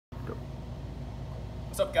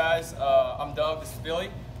What's up, guys? I'm Doug, this is Billy.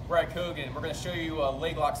 We're at Kogan. We're going to show you a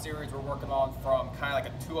leg lock series we're working on from kind of like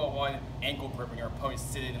a 201 ankle grip when your opponent's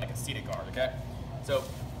sitting in like a seated guard, okay? So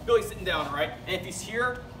Billy's sitting down, right? And if he's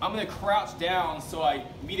here, I'm going to crouch down so I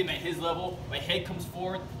meet him at his level. My head comes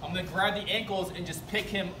forward. I'm going to grab the ankles and just pick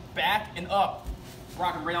him back and up,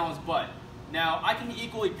 rocking right on his butt. Now, I can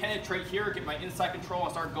equally penetrate here, get my inside control,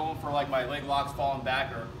 and start going for like my leg locks falling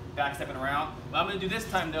back or back stepping around. What I'm going to do this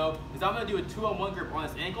time though is I'm going to do a 2-on-1 grip on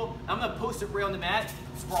this ankle. I'm going to post it right on the mat,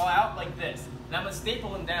 sprawl out like this, and I'm going to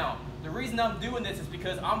staple him down. The reason I'm doing this is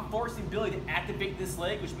because I'm forcing Billy to activate this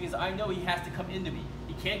leg, which means I know he has to come into me.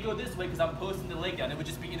 He can't go this way because I'm posting the leg down. It would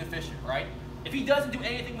just be inefficient, right? If he doesn't do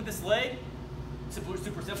anything with this leg,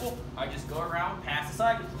 super simple, I just go around, pass the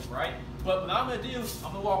side control, right? But what I'm going to do,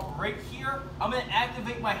 I'm going to walk right here, I'm going to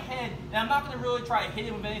activate my head, and I'm not going to really try to hit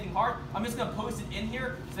him with anything hard. I'm just going to post it in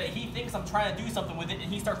here so that he thinks I'm trying to do something with it,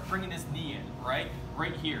 and he starts bringing his knee in, right?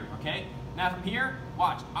 Right here, okay? Now from here,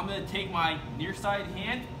 watch, I'm going to take my near side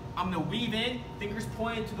hand, I'm going to weave in, fingers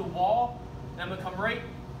pointed to the wall, and I'm going to come right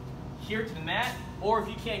here to the mat, or if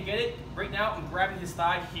you can't get it, right now I'm grabbing his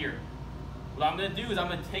thigh here. What I'm going to do is I'm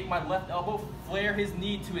going to take my left elbow, flare his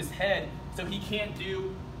knee to his head so he can't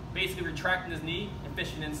do basically retracting his knee and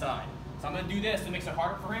fishing inside. So I'm going to do this, it makes it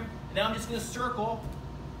harder for him. And now I'm just going to circle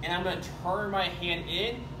and I'm going to turn my hand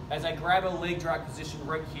in as I grab a leg drag position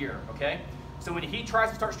right here, okay? So when he tries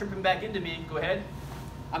to start stripping back into me, go ahead.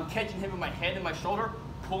 I'm catching him with my head and my shoulder,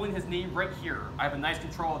 pulling his knee right here. I have a nice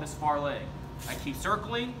control of this far leg. I keep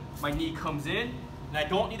circling, my knee comes in, and I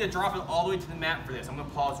don't need to drop it all the way to the mat for this. I'm going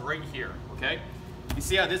to pause right here, okay? You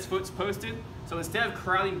see how this foot's posted? So instead of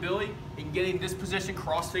crowding Billy and getting this position,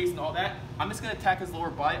 cross face and all that, I'm just going to attack his lower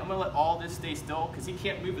body. I'm going to let all this stay still because he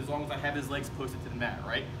can't move as long as I have his legs posted to the mat,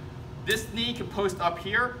 right? This knee can post up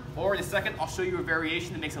here, or in a second, I'll show you a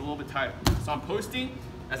variation that makes it a little bit tighter. So I'm posting.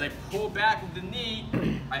 As I pull back with the knee,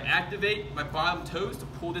 I activate my bottom toes to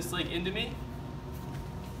pull this leg into me.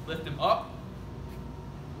 Lift him up.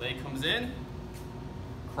 Leg comes in.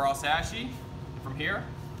 Cross Ashi. From here,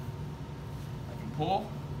 I can pull,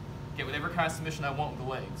 get whatever kind of submission I want with the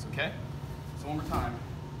legs, okay? So one more time.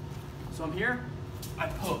 So I'm here, I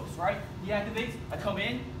pose, right? He activates, I come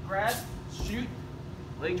in, grab, shoot,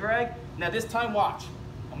 leg drag. Now this time, watch.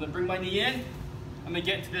 I'm gonna bring my knee in, I'm gonna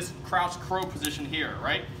get into this crouch crow position here,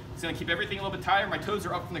 right? It's gonna keep everything a little bit tighter, my toes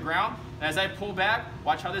are up from the ground, and as I pull back,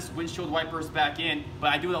 watch how this windshield wipers back in,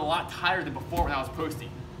 but I do it a lot tighter than before when I was posting.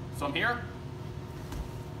 So I'm here,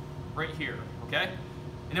 right here, okay?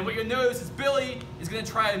 And then what you'll notice is Billy is gonna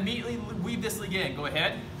try to immediately weave this leg in. Go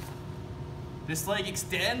ahead. This leg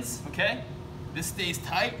extends, okay? This stays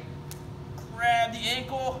tight. Grab the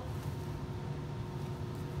ankle.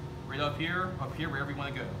 Right up here, wherever you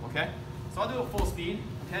wanna go, okay? So I'll do it full speed,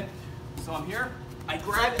 okay? So I'm here, I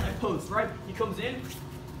grab it, I post, right? He comes in,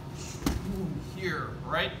 here,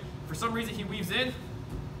 right? For some reason he weaves in,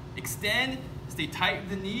 extend, stay tight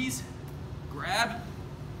with the knees, grab,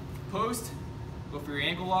 post, go for your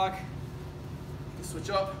ankle lock, switch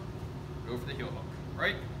up, go for the heel hook,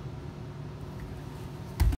 right?